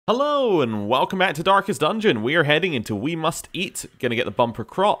Hello and welcome back to Darkest Dungeon. We are heading into We Must Eat. Gonna get the bumper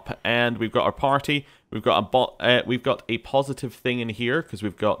crop, and we've got our party. We've got a positive thing in here because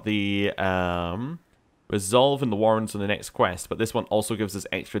we've got the resolve and the warrants on the next quest. But this one also gives us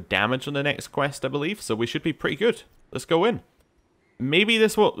extra damage on the next quest, I believe. So we should be pretty good. Let's go in. Maybe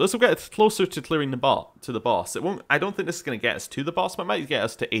this will get us closer to clearing the boss. It won't. I don't think this is gonna get us to the boss, but it might get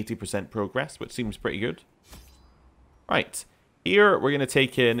us to 80% progress, which seems pretty good. Right. Here, we're going to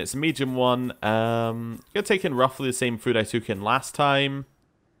take in, it's a medium one, going to take in roughly the same food I took in last time.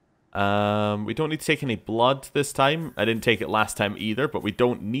 We don't need to take any blood this time. I didn't take it last time either, but we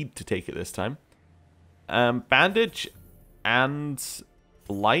don't need to take it this time. Bandage and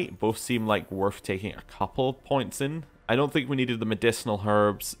light both seem like worth taking a couple points in. I don't think we needed the medicinal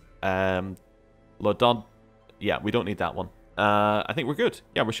herbs. Lodon, yeah, we don't need that one. I think we're good.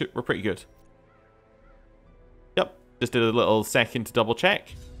 Yeah, we're pretty good. Yep. Just did a little second to double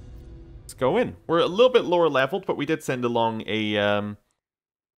check. Let's go in. We're a little bit lower leveled, but we did send along a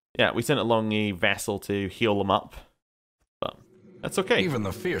we sent along a vessel to heal them up. But that's okay. Even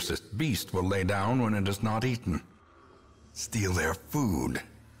the fiercest beast will lay down when it is not eaten. Steal their food.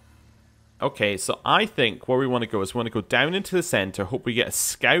 Okay, so I think where we want to go is we want to go down into the center, hope we get a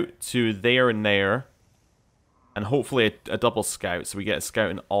scout to there and there, and hopefully a double scout, so we get a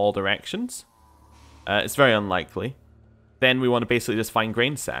scout in all directions. It's very unlikely. Then we want to basically just find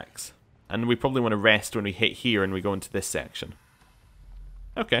grain sacks. And we probably want to rest when we hit here and we go into this section.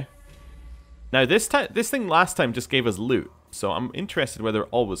 Okay. Now this thing last time just gave us loot. So I'm interested whether it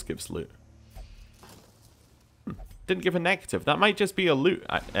always gives loot. Didn't give a negative. That might just be a loot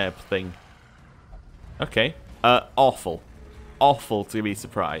thing. Okay. Awful. Awful to be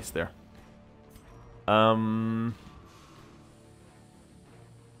surprised there.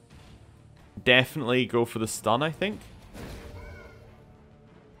 Definitely go for the stun, I think.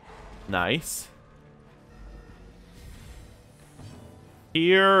 Nice.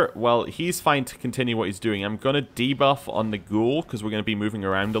 Here, well, he's fine to continue what he's doing. I'm going to debuff on the ghoul because we're going to be moving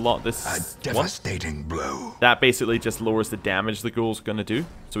around a lot. This a devastating blow. That basically just lowers the damage the ghoul's going to do,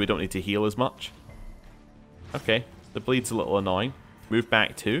 so we don't need to heal as much. Okay, the bleed's a little annoying. Move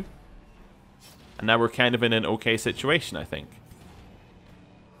back 2. And now we're kind of in an okay situation, I think.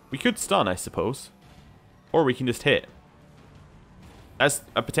 We could stun, I suppose. Or we can just hit. That's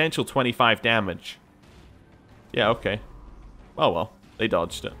a potential 25 damage. Yeah, okay. Oh well, they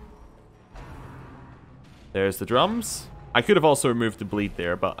dodged it. There's the drums. I could have also removed the bleed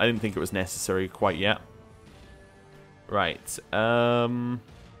there, but I didn't think it was necessary quite yet. Right.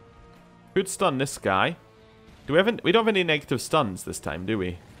 Who'd stun this guy? We don't have any negative stuns this time, do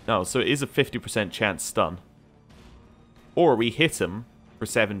we? No, so it is a 50% chance stun. Or we hit him for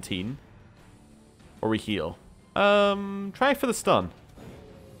 17. Or we heal. Try for the stun.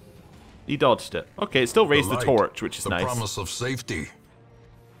 He dodged it. Okay, it still raised the torch, which is nice. The promise of safety.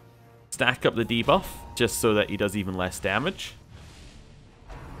 Stack up the debuff, just so that he does even less damage.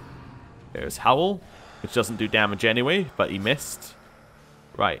 There's Howl, which doesn't do damage anyway, but he missed.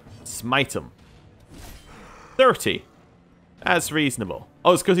 Right, smite him. 30. That's reasonable.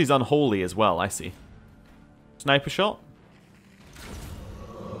 Oh, it's because he's unholy as well, I see. Sniper shot.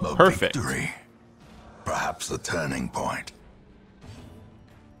 Perfect. Victory. Perhaps the turning point.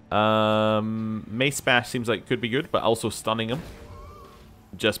 Mace Bash seems like it could be good, but also stunning him.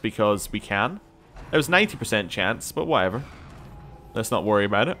 Just because we can. There was 90% chance, but whatever. Let's not worry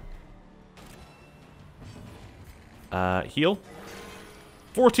about it. Heal.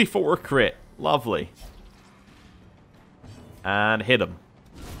 44 crit. Lovely. And hit him.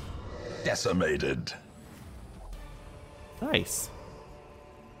 Decimated. Nice.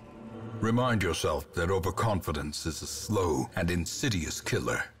 Remind yourself that overconfidence is a slow and insidious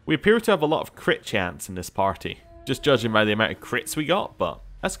killer. We appear to have a lot of crit chance in this party. Just judging by the amount of crits we got, but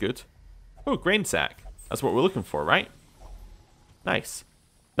that's good. Oh, grain sack. That's what we're looking for, right? Nice.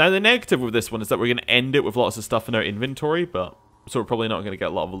 Now, the negative with this one is that we're going to end it with lots of stuff in our inventory, but so we're probably not going to get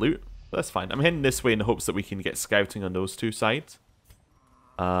a lot of loot. But that's fine. I'm heading this way in the hopes that we can get scouting on those two sides.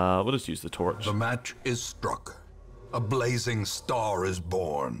 We'll just use the torch. The match is struck. A blazing star is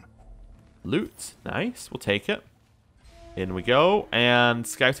born. Loot. Nice. We'll take it. In we go. And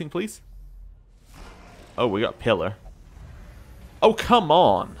scouting, please. Oh, we got pillar. Oh, come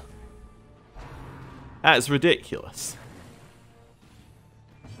on. That's ridiculous.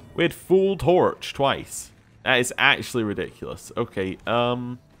 We had full torch twice. That is actually ridiculous. Okay,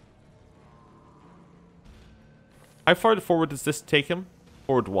 how far forward does this take him?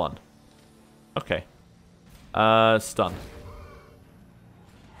 Forward 1. Okay. Stun.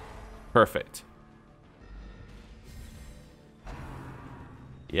 Perfect.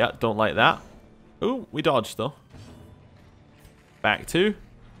 Yeah, don't like that. Ooh, we dodged though. Back 2.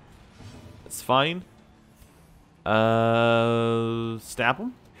 That's fine. Stab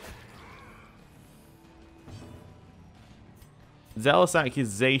him. Zealous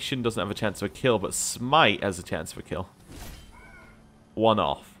Accusation doesn't have a chance of a kill, but Smite has a chance of a kill. 1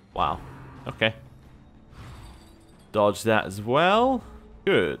 off. Wow. Okay. Dodge that as well.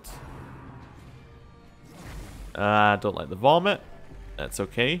 Good. Don't like the vomit. That's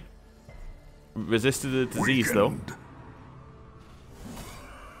okay. Resisted the disease though.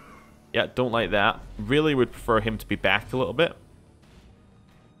 Yeah, don't like that. Really would prefer him to be back a little bit.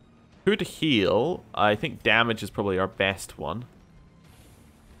 Who to heal? I think damage is probably our best one.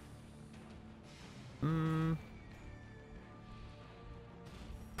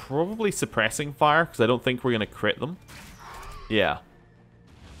 Probably suppressing fire, because I don't think we're going to crit them. Yeah.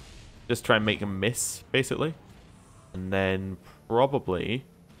 Just try and make them miss, basically. And then probably...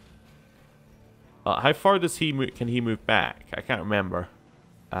 how far does can he move back? I can't remember.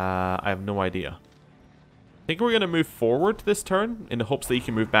 I have no idea. I think we're going to move forward this turn in the hopes that he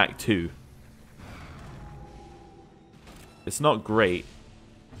can move back too. It's not great.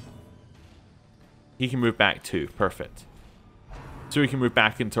 He can move back too. Perfect. So we can move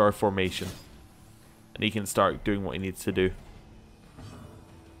back into our formation. And he can start doing what he needs to do.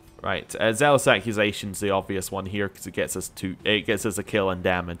 Right. Zealous Accusation's the obvious one here because it gets us a kill and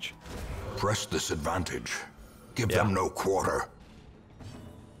damage. Press this advantage. Give them no quarter.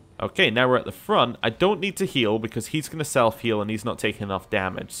 Okay, now we're at the front. I don't need to heal because he's going to self-heal and he's not taking enough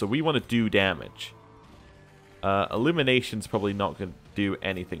damage. So we want to do damage. Illumination's probably not going to do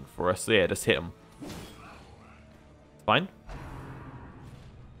anything for us. So yeah, just hit him. Fine.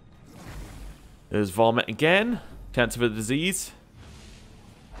 There's vomit again. Chance of a disease.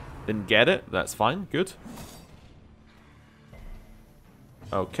 Didn't get it. That's fine. Good.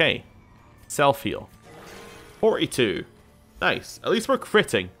 Okay. Self-heal. 42. Nice. At least we're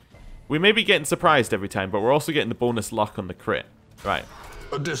critting. We may be getting surprised every time, but we're also getting the bonus luck on the crit. Right.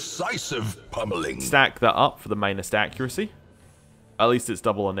 A decisive pummeling. Stack that up for the minus accuracy. At least it's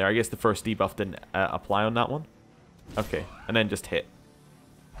double on there. I guess the first debuff didn't apply on that one. Okay. And then just hit.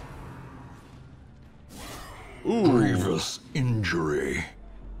 Ooh. Grievous injury.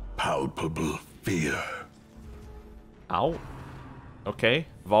 Palpable fear. Ow. Okay.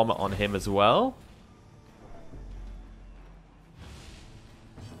 Vomit on him as well.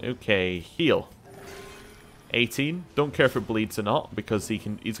 Okay. Heal. 18. Don't care if it bleeds or not, because he's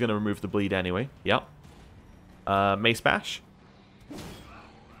going to remove the bleed anyway. Yep. Mace Bash.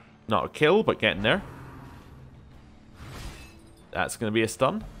 Not a kill, but getting there. That's going to be a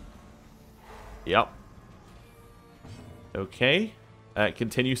stun. Yep. Okay.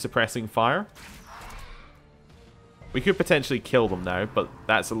 Continue suppressing fire. We could potentially kill them now, but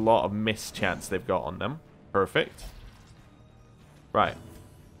that's a lot of miss chance they've got on them. Perfect. Right.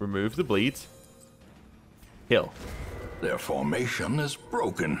 Remove the bleed. Kill. Their formation is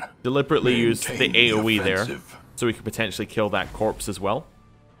broken. Deliberately used the AoE there, offensive. so we could potentially kill that corpse as well.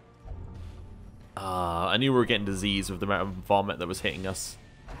 I knew we were getting disease with the amount of vomit that was hitting us.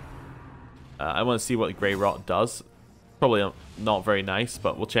 I want to see what the Grey Rot does. Probably not very nice,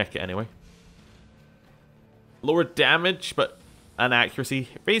 but we'll check it anyway. Lower damage, but an accuracy.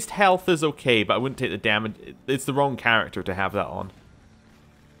 Raised health is okay, but I wouldn't take the damage. It's the wrong character to have that on.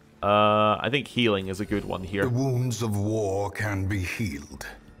 I think healing is a good one here. The wounds of war can be healed,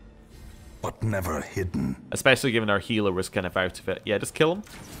 but never hidden. Especially given our healer was kind of out of it. Yeah, just kill him.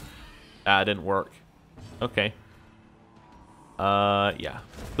 Ah, it didn't work. Okay. Yeah.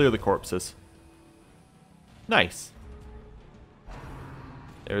 Clear the corpses. Nice.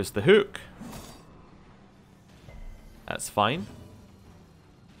 There's the hook. That's fine.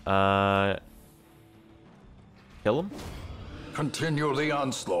 Kill him. Continue the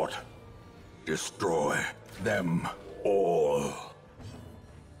onslaught. Destroy them all.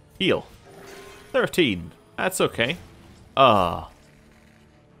 Heal. 13. That's okay. Right,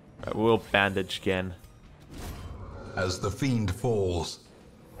 we'll bandage again. As the fiend falls,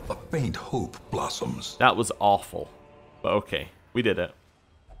 a faint hope blossoms. That was awful. But okay. We did it.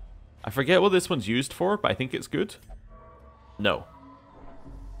 I forget what this one's used for, but I think it's good. No.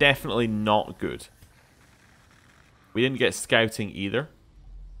 Definitely not good. We didn't get scouting either.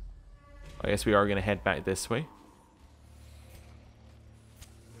 I guess we are going to head back this way.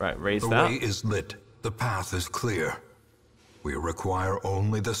 Right, raise that. The way is lit. The path is clear. We require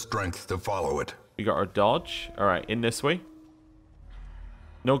only the strength to follow it. We got our dodge. Alright, in this way.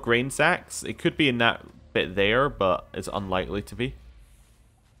 No grain sacks. It could be in that bit there, but it's unlikely to be.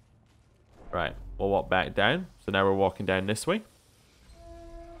 Right, we'll walk back down. So now we're walking down this way.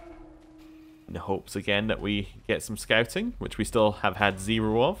 In hopes again that we get some scouting, which we still have had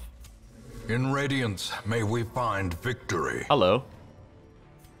 0 of. In Radiance, may we find victory. Hello.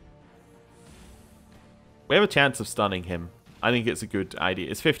 We have a chance of stunning him. I think it's a good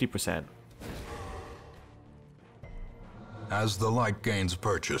idea. It's 50%. As the light gains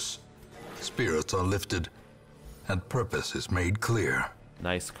purchase, spirits are lifted, and purpose is made clear.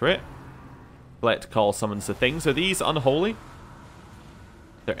 Nice crit. Collect call summons the things. Are these unholy?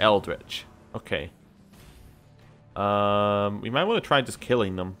 They're eldritch. Okay. We might want to try just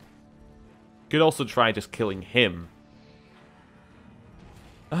killing them. Could also try just killing him.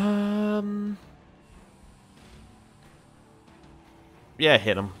 Yeah,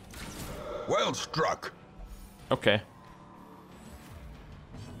 hit him. Well struck. Okay.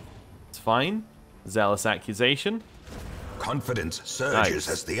 It's fine. Zealous accusation. Confidence surges Nice.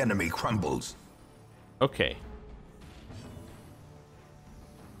 as the enemy crumbles. Okay.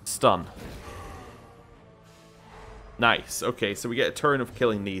 Stun. Nice. Okay, so we get a turn of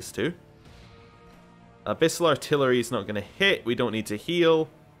killing these two. Abyssal Artillery is not going to hit. We don't need to heal.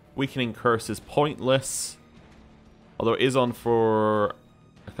 Weakening Curse is pointless. Although it is on for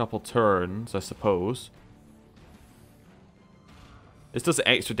a couple turns, I suppose. This does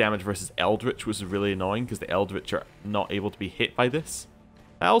extra damage versus Eldritch, which is really annoying because the Eldritch are not able to be hit by this.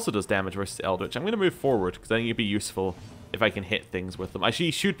 That also does damage versus Eldritch. I'm going to move forward because I think it'd be useful if I can hit things with them.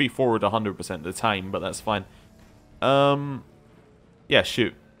 Actually, should be forward 100% of the time, but that's fine. Yeah,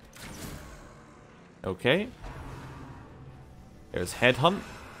 shoot. Okay. There's Headhunt,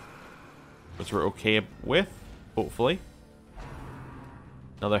 which we're okay with, hopefully.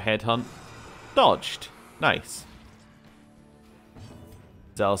 Another Headhunt. Dodged. Nice.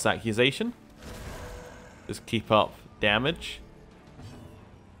 Zealous Accusation. Just keep up damage.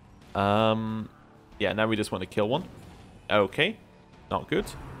 Yeah, now we just want to kill one. Okay. Not good.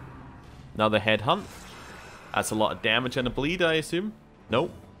 Another Headhunt. That's a lot of damage and a bleed, I assume.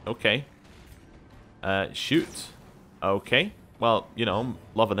 Nope. Okay. Shoot. Okay. Well, you know, I'm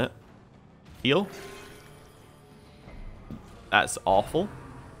loving it. Heal. That's awful.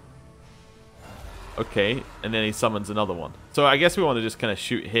 Okay, and then he summons another one. So I guess we want to just kind of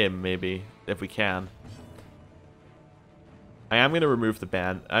shoot him, maybe, if we can. I am going to remove the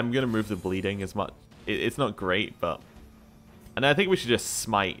ban. I'm going to remove the bleeding as much. It's not great, but... And I think we should just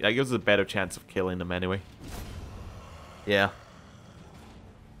smite. That gives us a better chance of killing them anyway. Yeah.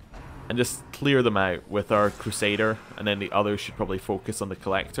 And just clear them out with our Crusader, and then the others should probably focus on the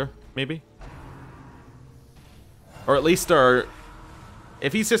Collector, maybe? Or at least our...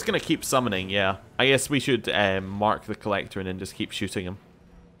 If he's just going to keep summoning, yeah. I guess we should mark the Collector and then just keep shooting him.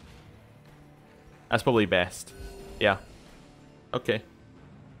 That's probably best. Yeah. Okay.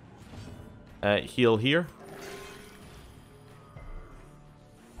 Heal here.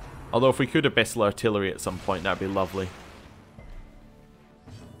 Although if we could Abyssal Artillery at some point, that'd be lovely.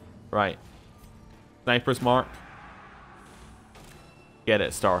 Right. Sniper's mark. Get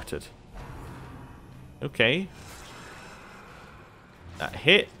it started. Okay. That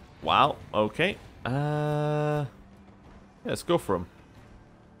hit. Wow. Okay. Yeah, let's go for him.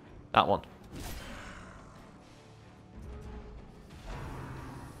 That one.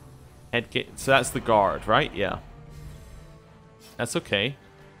 Headgate. So that's the guard, right? Yeah. That's okay.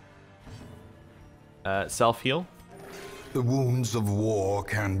 Self-heal. The wounds of war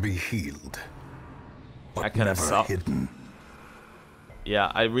can be healed, but That kind of never sucked. hidden.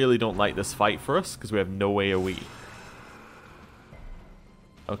 Yeah, I really don't like this fight for us because we have no AoE.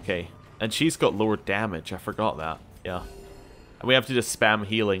 Okay. And she's got lower damage. I forgot that. Yeah. And we have to just spam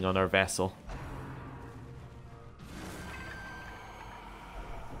healing on our vessel.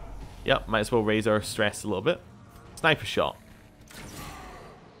 Yep, might as well raise our stress a little bit. Sniper shot.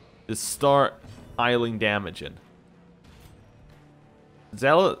 Just start piling damage in.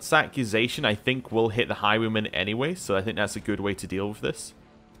 Zealot's Accusation, I think, will hit the Highwayman anyway, so I think that's a good way to deal with this.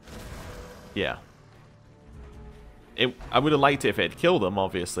 Yeah. I would have liked it if it had killed them,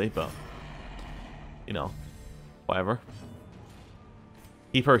 obviously, but... You know. Whatever.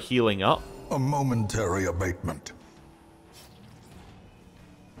 Keep her healing up. A momentary abatement.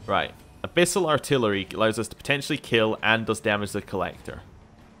 Right. Abyssal Artillery allows us to potentially kill and does damage to the Collector.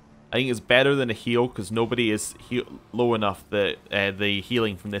 I think it's better than a heal because nobody is low enough that the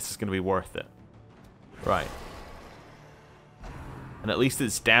healing from this is going to be worth it. Right. And at least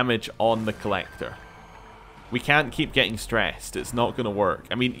it's damage on the Collector. We can't keep getting stressed. It's not going to work.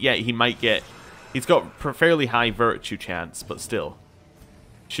 I mean, yeah, he might get... He's got fairly high virtue chance, but still.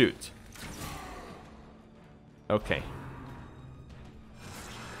 Shoot. Okay.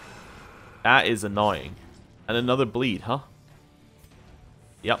 That is annoying. And another bleed, huh?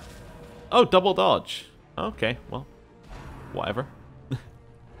 Yep. Oh, double dodge. Okay, well, whatever.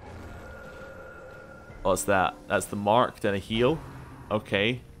 What's that? That's the mark, then a heal.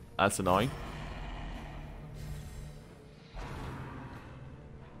 Okay, that's annoying.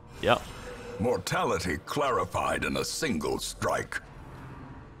 Yep. Mortality clarified in a single strike.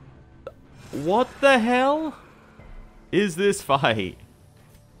 What the hell is this fight?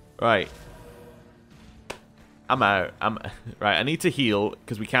 Right. I'm out. Right, I need to heal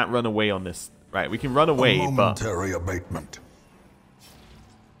because we can't run away on this. Right, we can run away, A but momentary abatement.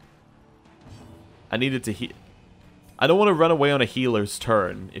 I needed to heal. I don't want to run away on a healer's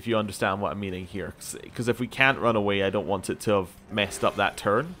turn, if you understand what I'm meaning here. Because if we can't run away, I don't want it to have messed up that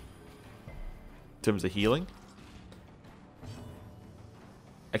turn. In terms of healing.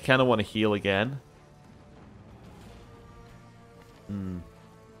 I kind of want to heal again.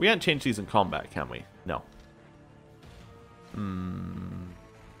 We can't change these in combat, can we? No.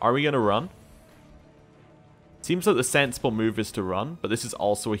 Are we going to run? Seems like the sensible move is to run, but this is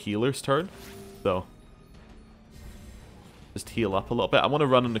also a healer's turn. So, just heal up a little bit. I want to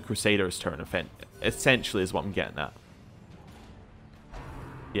run on the Crusader's turn, essentially is what I'm getting at.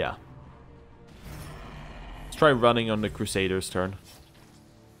 Yeah. Let's try running on the Crusader's turn.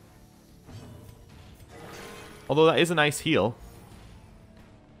 Although that is a nice heal.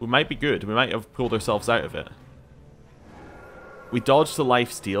 We might be good. We might have pulled ourselves out of it. We dodged the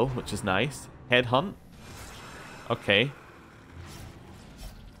lifesteal, which is nice. Headhunt. Okay.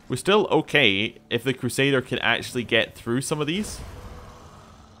 We're still okay if the Crusader can actually get through some of these.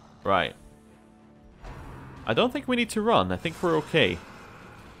 Right. I don't think we need to run. I think we're okay.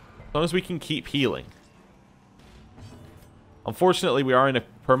 As long as we can keep healing. Unfortunately, we are in a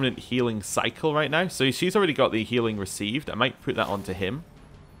permanent healing cycle right now. So she's already got the healing received. I might put that onto him.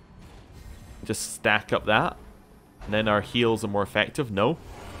 Just stack up that. And then our heals are more effective. No.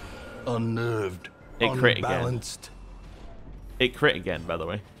 Unnerved. It crit Unbalanced. again. It crit again, by the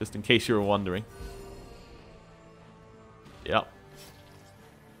way. Just in case you were wondering. Yep.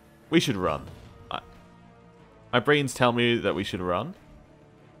 We should run. My brain's telling me that we should run.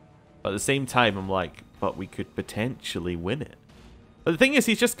 But at the same time, I'm like, but we could potentially win it. But the thing is,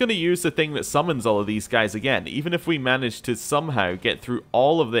 he's just going to use the thing that summons all of these guys again. Even if we manage to somehow get through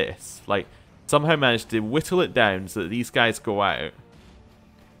all of this. Like, somehow manage to whittle it down so that these guys go out.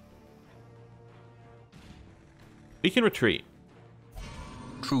 We can retreat.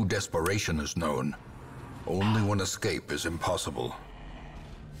 True desperation is known. Only when escape is impossible.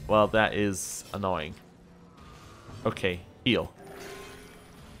 Well, that is annoying. Okay, heal.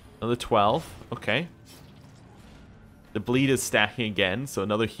 Another 12. Okay. The bleed is stacking again, so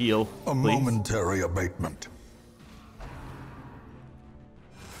another heal, A please. momentary abatement.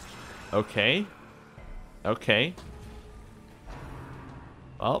 Okay. Okay.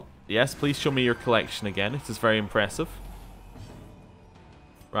 Well, yes, please show me your collection again. It is very impressive.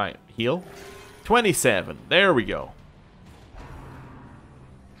 Right, heal. 27. There we go.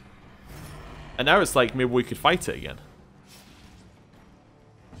 And now it's like maybe we could fight it again.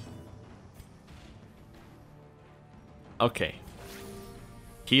 Okay.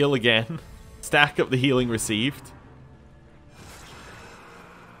 Heal again. Stack up the healing received.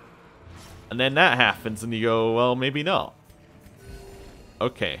 And then that happens and you go, well, maybe not.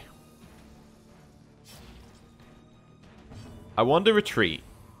 Okay. I want to retreat.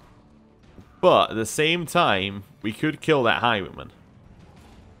 But at the same time, we could kill that highwayman.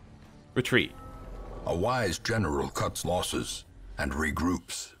 Retreat. A wise general cuts losses and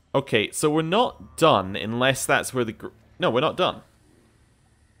regroups. Okay, so we're not done unless that's where the... No, we're not done.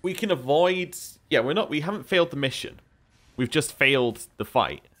 We can avoid... Yeah, we haven't failed the mission. We've just failed the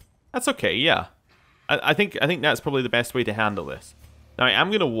fight. That's okay, yeah. I think that's probably the best way to handle this. Now, I'm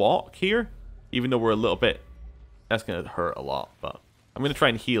going to walk here, even though we're a little bit... That's going to hurt a lot, but... I'm going to try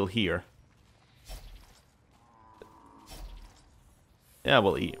and heal here. Yeah,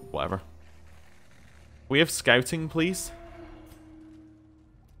 we'll eat. Whatever. We have scouting, please?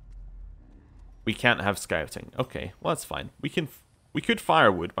 We can't have scouting. Okay, well, that's fine. We could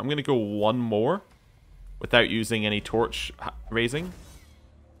firewood, but I'm going to go one more without using any torch raising.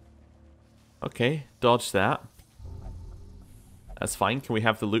 Okay, dodge that. That's fine. Can we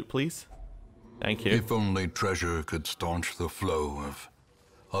have the loot, please? Thank you. If only treasure could staunch the flow of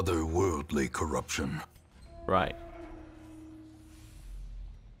otherworldly corruption. Right.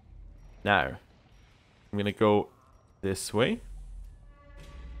 Now, I'm going to go this way.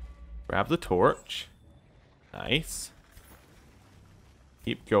 Grab the torch. Nice.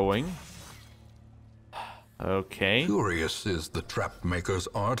 Keep going. Okay. Curious is the trap maker's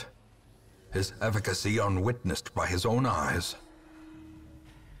art. His efficacy unwitnessed by his own eyes.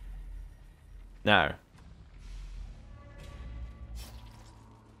 Now.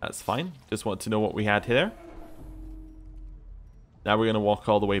 That's fine. Just want to know what we had here. Now we're going to walk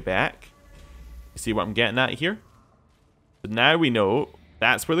all the way back. You see what I'm getting at here? So now we know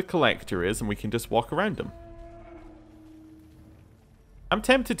that's where the collector is, and we can just walk around him. I'm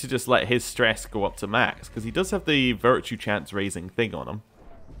tempted to just let his stress go up to max, because he does have the virtue chance raising thing on him.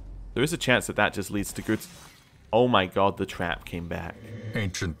 There is a chance that that just leads to good... Oh my god, the trap came back.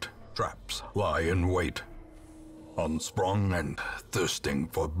 Ancient traps lie in wait, unsprung and thirsting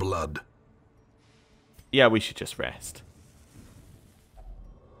for blood. Yeah, we should just rest.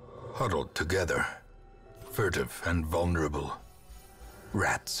 Huddled together, furtive and vulnerable.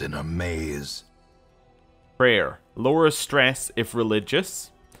 Rats in a maze. Prayer. Lowers stress if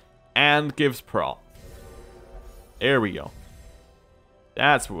religious, and gives prop. There we go.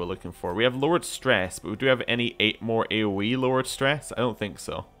 That's what we're looking for. We have lowered stress, but do we have any more AoE lowered stress? I don't think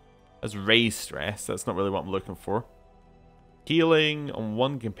so. That's raised stress. That's not really what I'm looking for. Healing on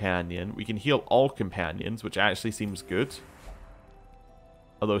one companion. We can heal all companions, which actually seems good.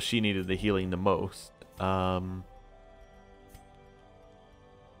 Although she needed the healing the most. Oh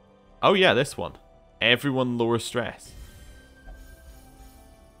yeah, this one. Everyone lowers stress.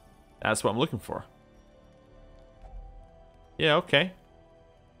 That's what I'm looking for. Yeah, okay.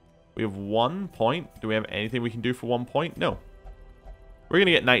 We have 1 point. Do we have anything we can do for 1 point? No. We're going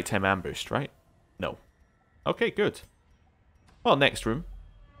to get nighttime ambushed, right? No. Okay, good. Well, next room.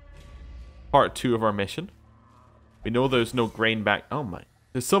 Part 2 of our mission. We know there's no grain back... Oh my.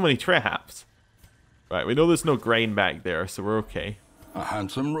 There's so many traps. Right, we know there's no grain back there, so we're okay. A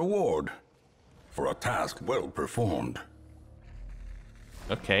handsome reward for a task well performed.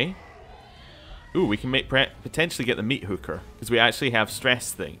 Okay. Ooh, we can potentially get the meat hooker, because we actually have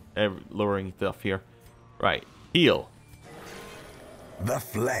stress thing, lowering stuff here. Right, heal. The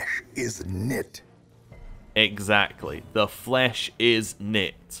flesh is knit. Exactly, the flesh is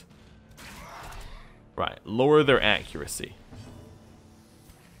knit. Right, lower their accuracy.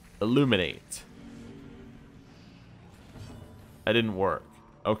 Illuminate. That didn't work.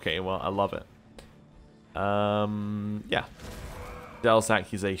 Okay, well, I love it. Yeah. Dallas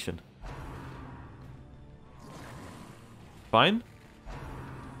accusation. Fine.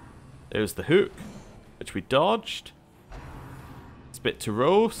 There's the hook, which we dodged. Spit to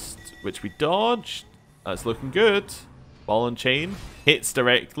roast, which we dodged. That's looking good. Ball and chain. Hits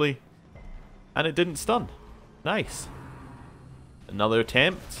directly. And it didn't stun. Nice. Another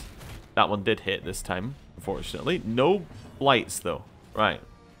attempt. That one did hit this time, unfortunately. No blights, though. Right.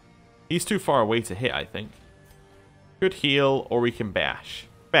 He's too far away to hit, I think. Could heal, or we can bash.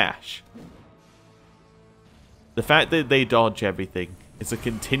 Bash. The fact that they dodge everything is a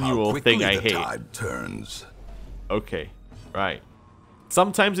continual thing I hate. Tide turns. Okay, right.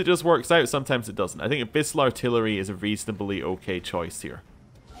 Sometimes it just works out, sometimes it doesn't. I think Abyssal Artillery is a reasonably okay choice here.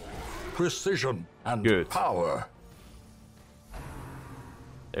 Precision and Good. power.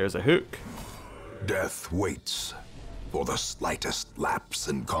 There's a hook. Death waits for the slightest lapse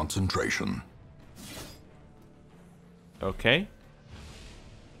in concentration. Okay.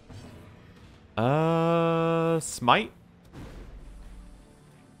 Smite.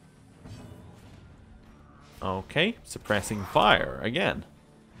 Okay, suppressing fire again.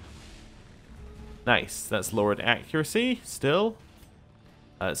 Nice, that's lowered accuracy still.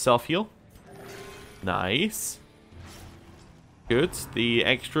 Self-heal. Nice. Good. The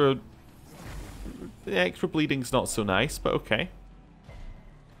extra bleeding's not so nice, but okay.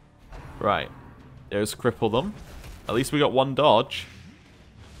 Right. There's cripple them. At least we got one dodge.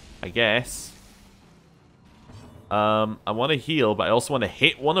 I guess. I want to heal, but I also want to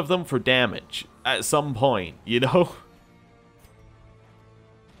hit one of them for damage at some point, you know?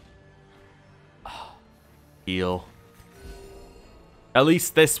 Heal. At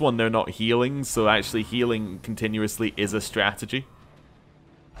least this one they're not healing, so actually healing continuously is a strategy.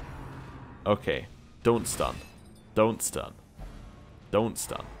 Okay. Don't stun. Don't stun. Don't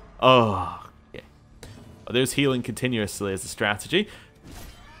stun. Oh, okay. There's healing continuously as a strategy.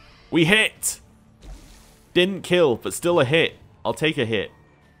 We hit! Didn't kill, but still a hit. I'll take a hit.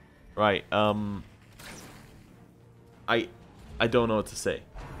 Right, I don't know what to say.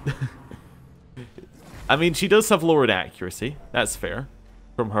 I mean, she does have lowered accuracy. That's fair.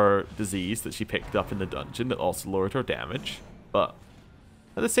 From her disease that she picked up in the dungeon that also lowered her damage. But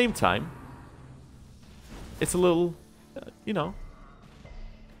at the same time, it's a little, you know,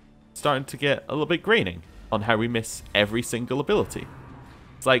 starting to get a little bit graining on how we miss every single ability.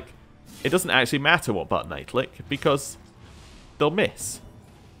 It's like, it doesn't actually matter what button I click because they'll miss.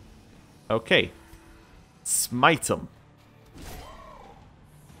 Okay. Smite them.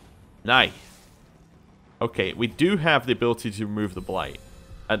 Nice. Okay, we do have the ability to remove the blight,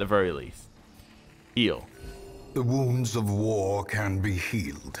 at the very least. Heal. The wounds of war can be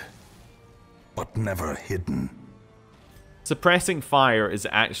healed, but never hidden. Suppressing fire is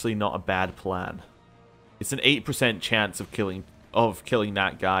actually not a bad plan. It's an 8% chance of killing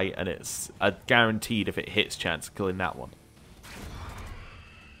that guy, and it's a guaranteed if it hits chance of killing that one.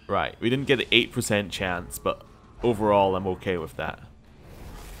 Right, we didn't get the 8% chance, but overall I'm okay with that.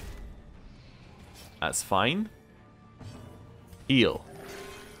 That's fine. Heal.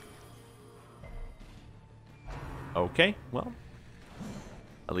 Okay, well.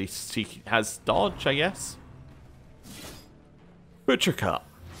 At least she has dodge, I guess. Butcher cut.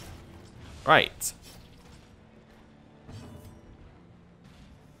 Right.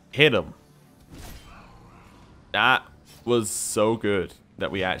 Hit him. That was so good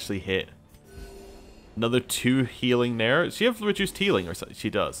that we actually hit. Another 2 healing there. Does she have reduced healing or something? She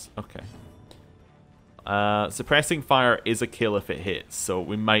does. Okay. Suppressing fire is a kill if it hits, so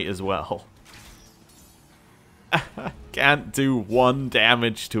we might as well. Can't do 1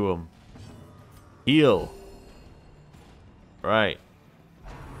 damage to him. Heal. Right.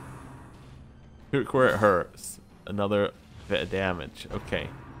 Hook where it hurts. Another bit of damage. Okay.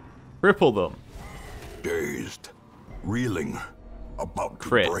 Cripple them. Dazed, reeling, about to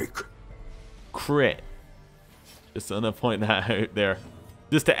Crit. break. Crit. Just gonna point that out there.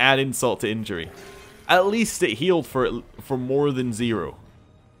 Just to add insult to injury. At least it healed for more than 0.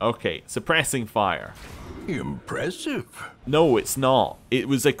 Okay, suppressing fire. Impressive. No, it's not. It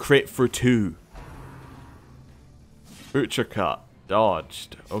was a crit for 2. Butcher cut.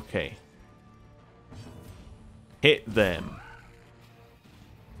 Dodged. Okay. Hit them.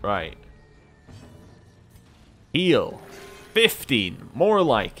 Right. Heal. 15. More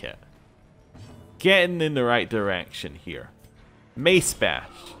like it. Getting in the right direction here. Mace bash.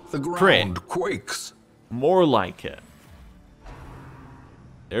 The ground Crit. quakes. More like it.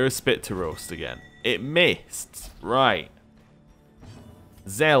 There's spit to roast again. It missed. Right.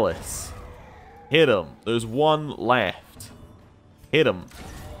 Zealous. Hit him. There's 1 left. Hit him.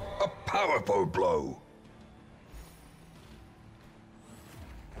 A powerful blow.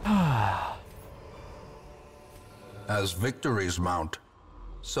 As victories mount,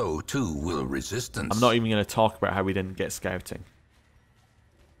 so too will resistance. I'm not even going to talk about how we didn't get scouting.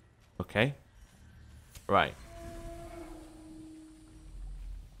 Okay. Right.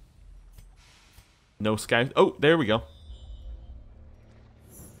 No scout. Oh, there we go.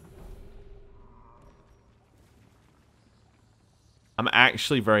 I'm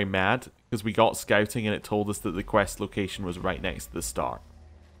actually very mad because we got scouting and it told us that the quest location was right next to the start.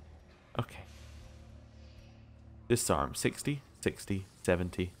 Okay. Disarm. 60, 60,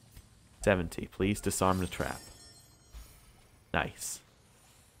 70, 70. Please disarm the trap. Nice.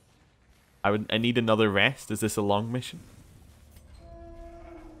 I need another rest. Is this a long mission?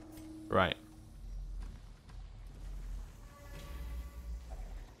 Right.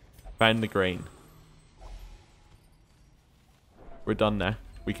 Find the grain. We're done now.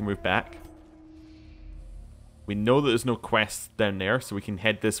 We can move back. We know that there's no quests down there, so we can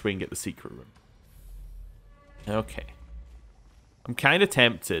head this way and get the secret room. Okay. I'm kind of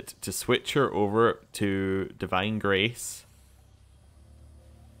tempted to switch her over to Divine Grace.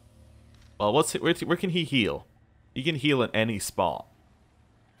 Well, where can he heal? He can heal in any spot.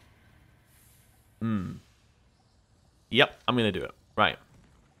 Yep, I'm going to do it. Right.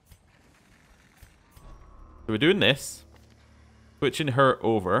 So we're doing this. Switching her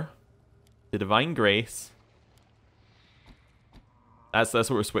over to Divine Grace. That's what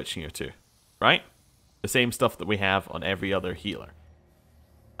we're switching her to. Right? The same stuff that we have on every other healer.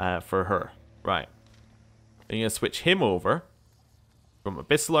 For her. Right. I'm going to switch him over from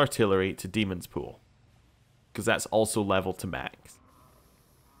Abyssal Artillery to Demon's Pool. Because that's also level to max.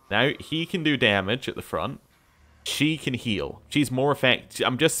 Now, he can do damage at the front. She can heal. She's more effective.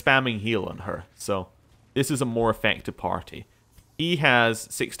 I'm just spamming heal on her. So, this is a more effective party. He has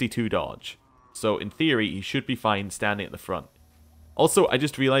 62 dodge. So, in theory, he should be fine standing at the front. Also, I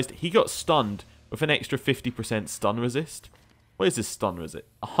just realized he got stunned with an extra 50% stun resist. What is this stun resist?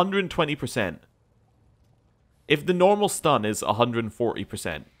 120%. If the normal stun is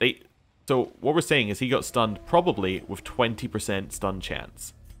 140%, so what we're saying is he got stunned probably with 20% stun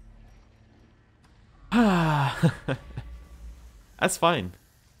chance. That's fine.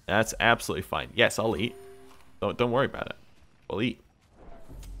 That's absolutely fine. Yes, I'll eat. Don't worry about it. We'll eat.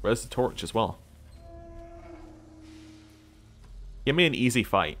 Where's the torch as well? Give me an easy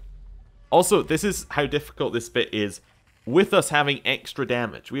fight. Also, this is how difficult this bit is with us having extra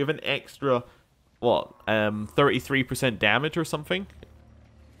damage. We have an extra, what, 33% damage or something?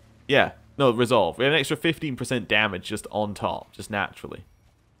 Yeah. No, resolve. We have an extra 15% damage just on top, just naturally.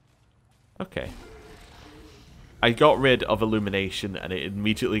 Okay. I got rid of Illumination, and it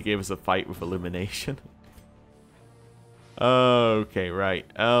immediately gave us a fight with Illumination. Okay, right.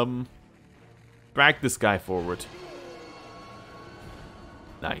 Drag this guy forward.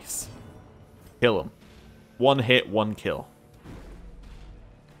 Nice. Kill him. 1 hit, 1 kill.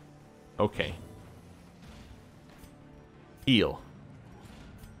 Okay. Heal.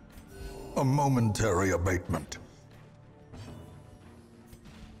 A momentary abatement.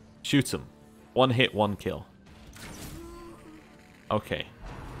 Shoot him. 1 hit, 1 kill. Okay.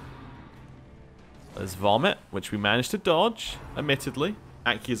 There's Vomit, which we managed to dodge, admittedly.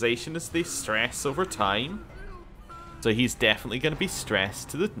 Accusation is the stress over time. So he's definitely going to be stressed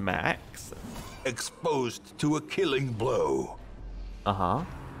to the max. Exposed to a killing blow. Uh-huh.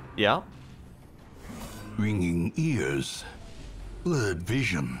 Yeah. Ringing ears. Blurred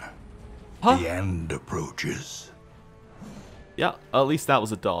vision. Huh? The end approaches. Yeah, at least that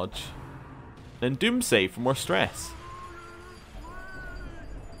was a dodge. Then Doomsay for more stress.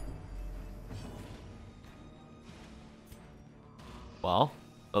 Well,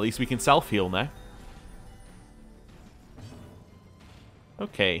 at least we can self-heal now.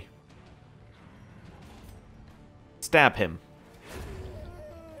 Okay. Stab him.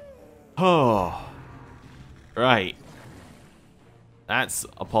 Oh. Right. That's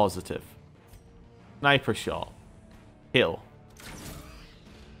a positive. Sniper shot. Kill.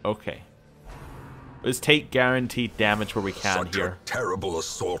 Okay. Let's take guaranteed damage where we can Such here. a terrible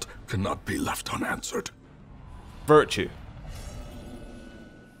assault cannot be left unanswered. Virtue.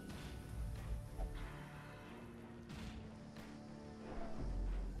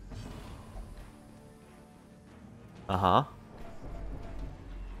 Uh-huh.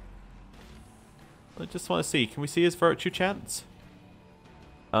 I just want to see. Can we see his virtue chance?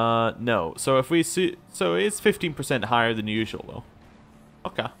 No. So if we see, so it is 15% higher than usual though.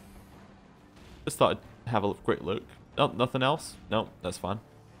 Okay. Just thought I'd have a quick look. Oh, nothing else? No, that's fine.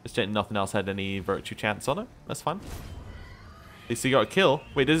 Just checking nothing else had any virtue chance on it. That's fine. At least he got a kill.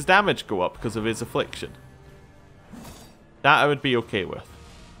 Wait, does his damage go up because of his affliction? That I would be okay with.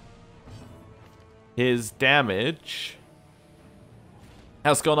 His damage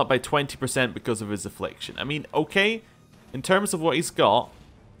has gone up by 20% because of his affliction. I mean, okay, in terms of what he's got,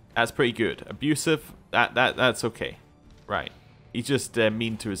 that's pretty good. Abusive, that's okay. Right. He's just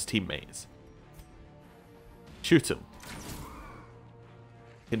mean to his teammates. Shoot him.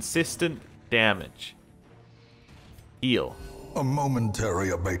 Consistent damage. Heal. A momentary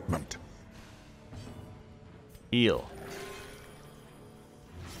abatement. Heal.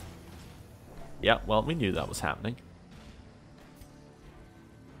 Yeah, well, we knew that was happening.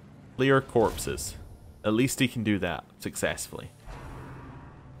 Clear corpses. At least he can do that successfully.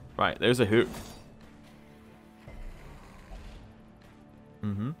 Right, there's a hook.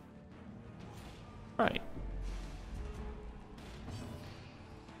 Mm-hmm. Right.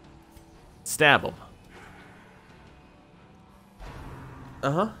 Stab him.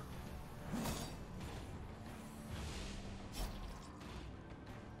 Uh-huh.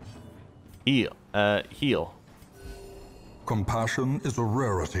 Heal. Heal. Compassion is a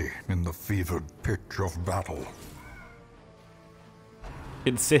rarity in the fevered pitch of battle.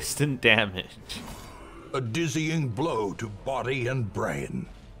 Consistent damage. A dizzying blow to body and brain.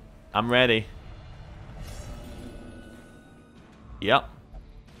 I'm ready. Yep.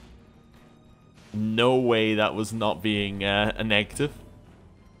 No way that was not being a negative.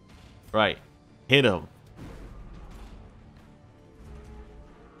 Right. Hit him.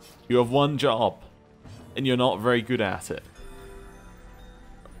 You have one job, and you're not very good at it.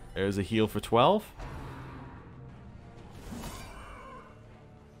 There's a heal for 12.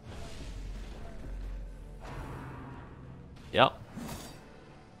 Yep.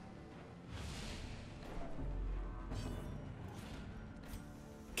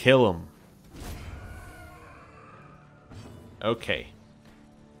 Kill him. Okay.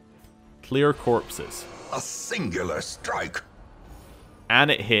 Clear corpses. A singular strike. And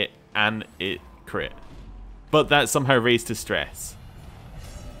it hit, and it crit. But that somehow raised his stress.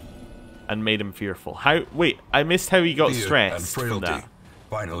 And made him fearful. How? Wait, I missed how he got Fear stressed and from frailty that.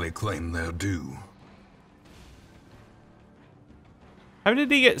 finally claim their due. How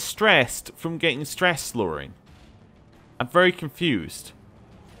did he get stressed from getting stress lowering? I'm very confused.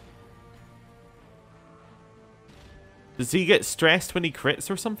 Does he get stressed when he crits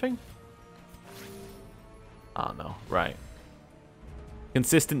or something? Oh no, right.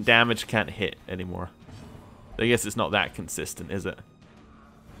 Consistent damage can't hit anymore. I guess it's not that consistent, is it?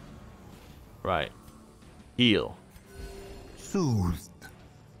 Right. Heal. Soothed.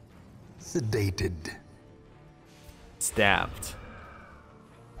 Sedated. Stabbed.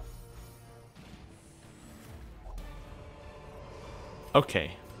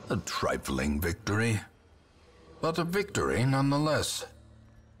 Okay. A trifling victory, but a victory nonetheless.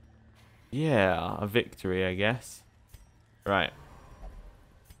 Yeah, a victory, I guess. Right.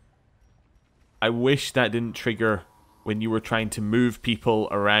 I wish that didn't trigger when you were trying to move people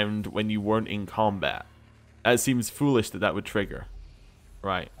around when you weren't in combat. It seems foolish that that would trigger.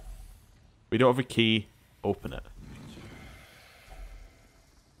 Right. We don't have a key. Open it.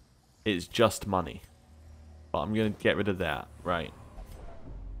 It's just money. But I'm going to get rid of that. Right.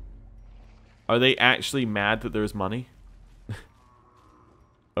 Are they actually mad that there's money?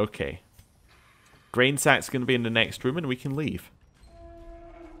 Okay. Grain sack's going to be in the next room and we can leave.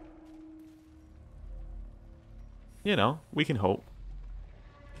 You know, we can hope.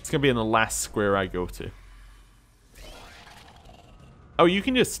 It's going to be in the last square I go to. Oh, you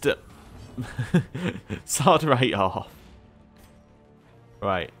can just... sod right off.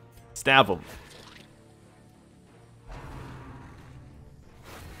 Right. Stab him.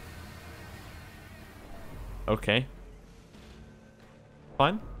 Okay.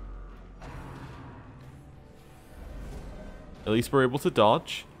 Fine. At least we're able to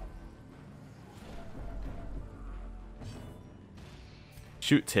dodge.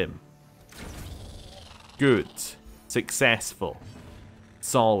 Shoot him. Good. Successful.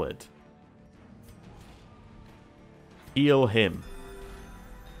 Solid. Heal him.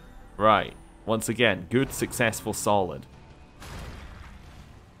 Right. Once again, good, successful, solid.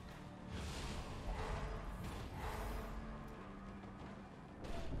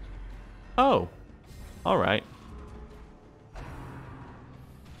 Oh. Alright.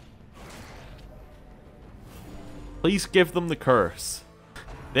 Please give them the curse.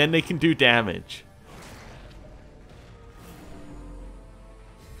 Then they can do damage.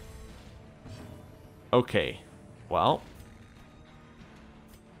 Okay. Well.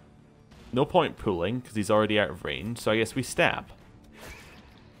 No point pulling, because he's already out of range, so I guess we stab.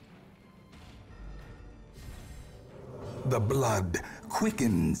 The blood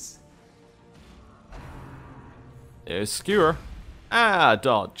quickens. There's Skewer. Ah,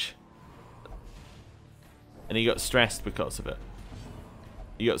 dodge. And he got stressed because of it.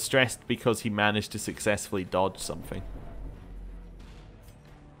 He got stressed because he managed to successfully dodge something.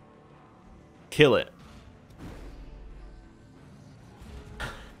 Kill it.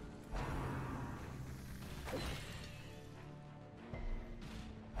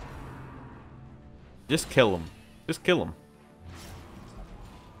 Just kill him. Just kill him.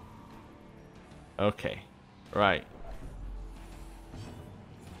 Okay. Right.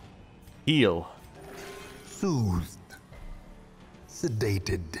 Heal. Soothed.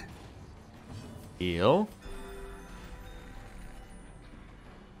 Sedated. Heal.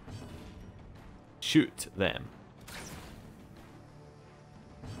 Shoot them.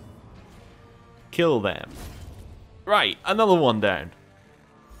 Kill them. Right, another one down.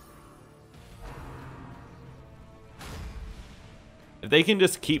 If they can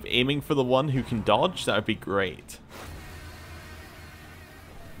just keep aiming for the one who can dodge, that would be great.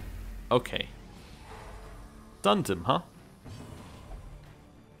 Okay. Stunned him, huh?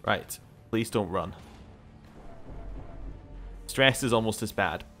 Right. Please don't run. Stress is almost as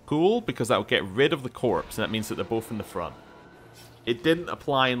bad. Cool, because that will get rid of the corpse, and that means that they're both in the front. It didn't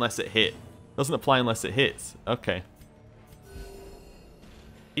apply unless it hit. Doesn't apply unless it hits. Okay.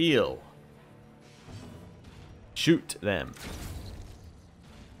 Heal. Shoot them.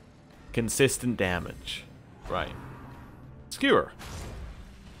 Consistent damage. Right. Skewer.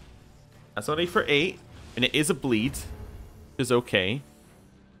 That's only for 8. And it is a bleed. Which is okay.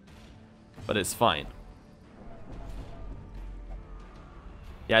 But it's fine.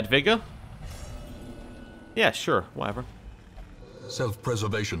 You add vigor? Yeah, sure. Whatever.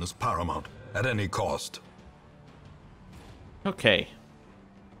 Self-preservation is paramount, at any cost. Okay.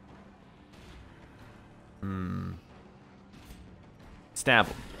 Stab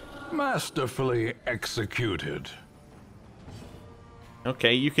him. Masterfully executed.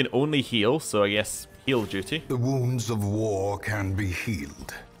 Okay, you can only heal, so I guess heal duty. The wounds of war can be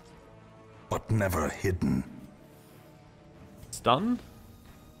healed, but never hidden. Stun?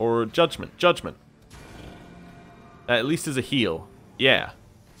 Or judgment? Judgment. At least as a heal. Yeah.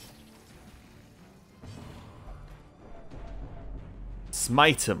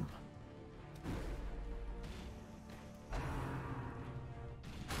 Smite him.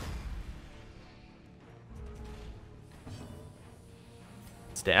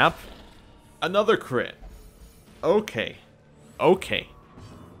 Stab. Another crit. Okay. Okay.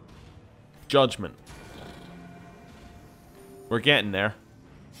 Judgment. We're getting there.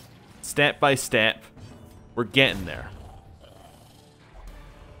 Step by step, we're getting there.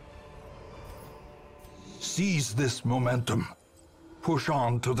 Seize this momentum. Push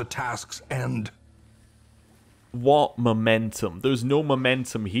on to the task's end. What momentum? There's no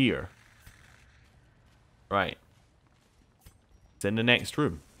momentum here. Right. It's in the next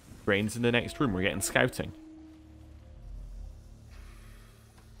room. Grain's in the next room. We're getting scouting.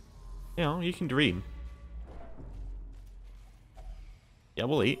 You know, you can dream. Yeah,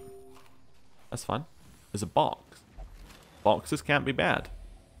 we'll eat. That's fine. There's a box. Boxes can't be bad.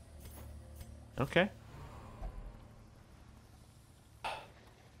 Okay.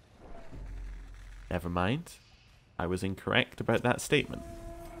 Never mind. I was incorrect about that statement.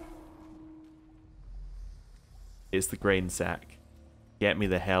 It's the grain sack. Get me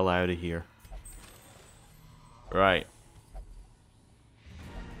the hell out of here. Right.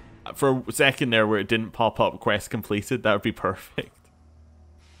 For a second there where it didn't pop up quest completed, that would be perfect.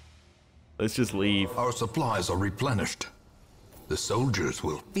 Let's just leave. Our supplies are replenished. The soldiers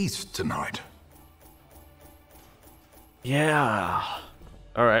will feast tonight. Yeah.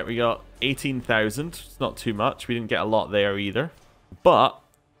 Alright, we got 18,000. It's not too much. We didn't get a lot there either. But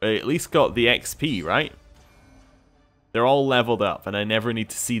we at least got the XP, right? They're all leveled up, and I never need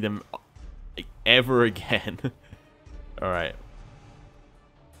to see them like, ever again. Alright.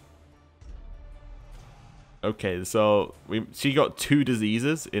 Okay, so she got 2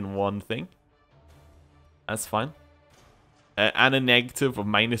 diseases in one thing. That's fine. And a negative of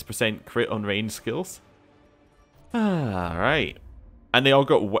 -% crit on range skills. Alright. And they all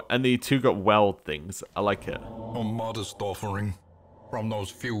got, and the 2 got weld things. I like it. A modest offering from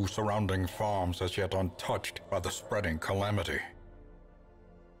those few surrounding farms as yet untouched by the spreading calamity.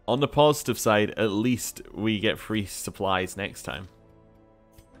 On the positive side, at least we get free supplies next time.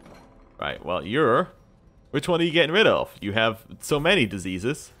 Right, well, you're... Which one are you getting rid of? You have so many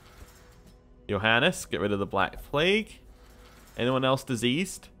diseases. Johannes, get rid of the Black Plague. Anyone else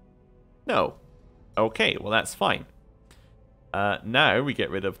diseased? No. Okay, well that's fine. Now we get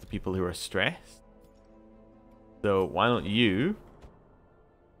rid of the people who are stressed. So why don't you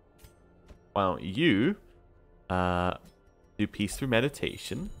do peace through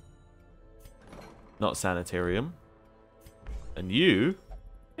meditation, not sanitarium, and you,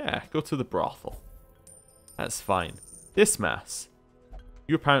 yeah, go to the brothel. That's fine. Dismas,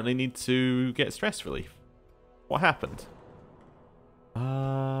 you apparently need to get stress relief. What happened?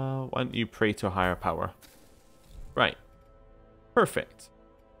 Why don't you pray to a higher power? Right. Perfect.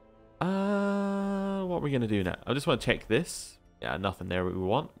 What are we going to do now? I just want to check this. Yeah, nothing there we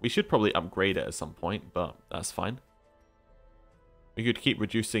want. We should probably upgrade it at some point, but that's fine. We could keep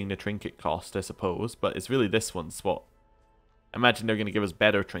reducing the trinket cost, I suppose, but it's really this one's what... I imagine they're going to give us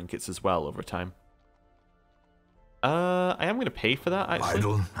better trinkets as well over time. I am going to pay for that, actually.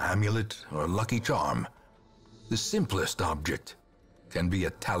 Idol, amulet, or lucky charm. The simplest object can be a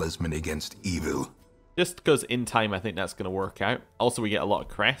talisman against evil. Just because in time I think that's going to work out. Also, we get a lot of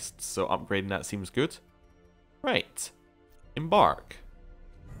crests, so upgrading that seems good. Right. Embark.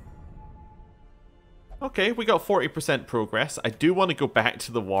 Okay, we got 40% progress. I do want to go back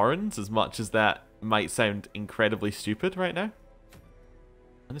to the Warrens, as much as that might sound incredibly stupid right now.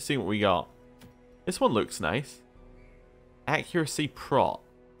 Let's see what we got. This one looks nice. Accuracy Prot.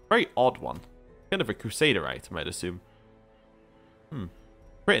 Very odd one. Kind of a Crusader item, I'd assume.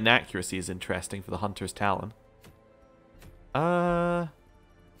 Crit and accuracy is interesting for the Hunter's Talon. Yeah,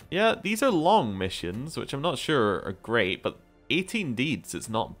 these are long missions, which I'm not sure are great, but 18 deeds is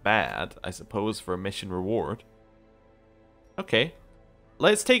not bad, I suppose, for a mission reward. Okay.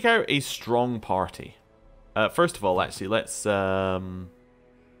 Let's take out a strong party. First of all, actually, let's unequip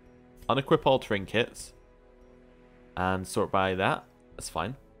all trinkets and sort by that. That's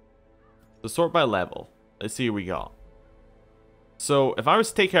fine. So sort by level. Let's see who we got. So, if I was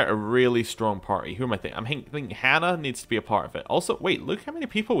to take out a really strong party, who am I thinking? I'm thinking Hannah needs to be a part of it. Also, wait, look how many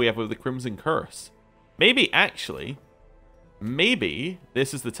people we have with the Crimson Curse. Maybe, actually, maybe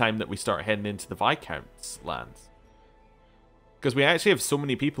this is the time that we start heading into the Viscount's lands. Because we actually have so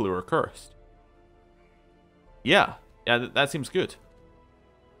many people who are cursed. Yeah, that seems good.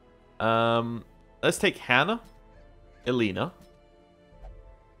 Let's take Hannah, Elena.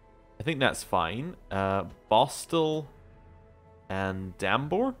 I think that's fine. Bostel and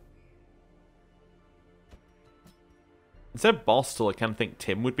Dambor. Instead of Bostel, I kind of think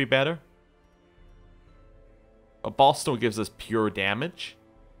Tim would be better. But Bostel gives us pure damage,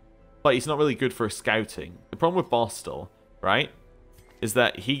 but he's not really good for scouting. The problem with Bostel, right, is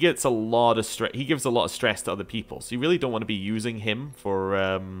that he gets a lot of stress. He gives a lot of stress to other people, so you really don't want to be using him for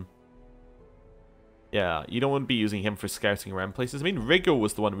Yeah, you don't want to be using him for scouting around places. I mean, Riggo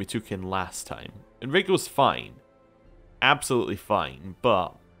was the one we took in last time. And Riggo's fine. Absolutely fine,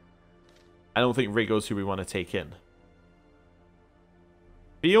 but I don't think Riggo's who we want to take in.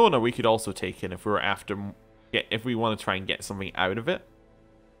 Fiona we could also take in if we were after... if we want to try and get something out of it.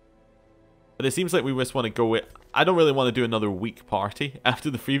 But it seems like we just want to go with... I don't really want to do another weak party after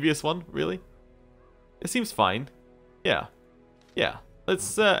the previous one, really. It seems fine. Yeah. Yeah.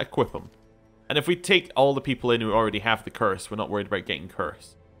 Let's equip them. And if we take all the people in who already have the curse, we're not worried about getting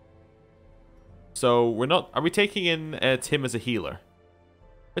cursed. So, we're not... Are we taking in Tim as a healer?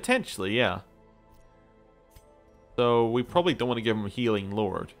 Potentially, yeah. So, we probably don't want to give him Healing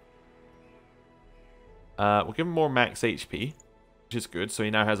Lord. We'll give him more max HP, which is good. So, he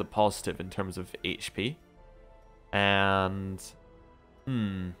now has a positive in terms of HP. And...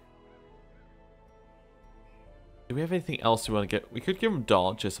 Do we have anything else we want to get? We could give him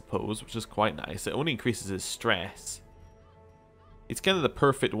dodge, I suppose, which is quite nice. It only increases his stress. It's kind of the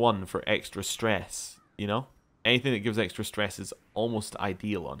perfect one for extra stress, you know? Anything that gives extra stress is almost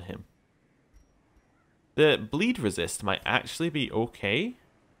ideal on him. The bleed resist might actually be okay.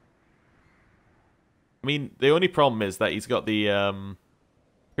 I mean, the only problem is that he's got the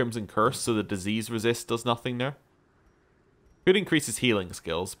Crimson Curse, so the disease resist does nothing there. Could increase his healing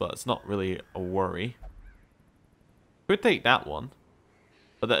skills, but it's not really a worry. Could take that one.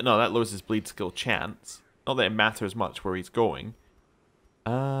 But no, that lowers his bleed skill chance. Not that it matters much where he's going.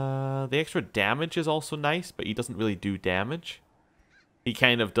 The extra damage is also nice, but he doesn't really do damage. He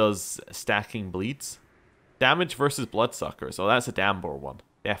kind of does stacking bleeds. Damage versus Bloodsucker, so that's a Dambor one.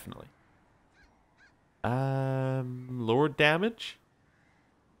 Definitely. Lower damage?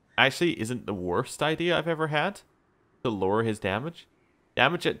 Actually, isn't the worst idea I've ever had. To lower his damage.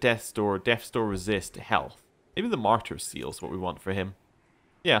 Damage at Death's Door. Death's Door resist health. Maybe the Martyr Seal is what we want for him.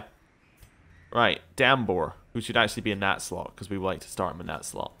 Yeah. Right, Dambor, who should actually be in that slot, because we would like to start him in that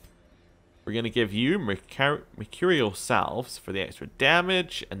slot. We're going to give you Mercurial Salves for the extra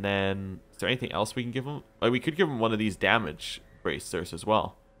damage, and then... Is there anything else we can give him? Like, we could give him one of these damage bracers as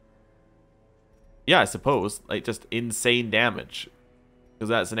well. Yeah, I suppose. Like, just insane damage. Because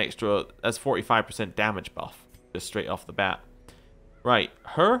that's an extra... That's 45% damage buff, just straight off the bat. Right,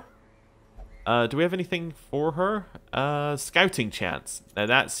 her... do we have anything for her? Scouting chance. Now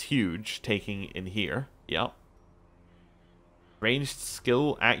that's huge, taking in here. Yep. Ranged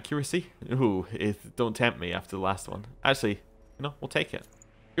skill accuracy. Ooh, don't tempt me after the last one. Actually, you know, we'll take it.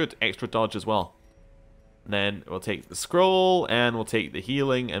 Good, extra dodge as well. And then we'll take the scroll, and we'll take the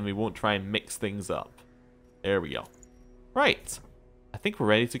healing, and we won't try and mix things up. There we go. Right. I think we're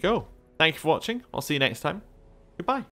ready to go. Thank you for watching. I'll see you next time. Goodbye.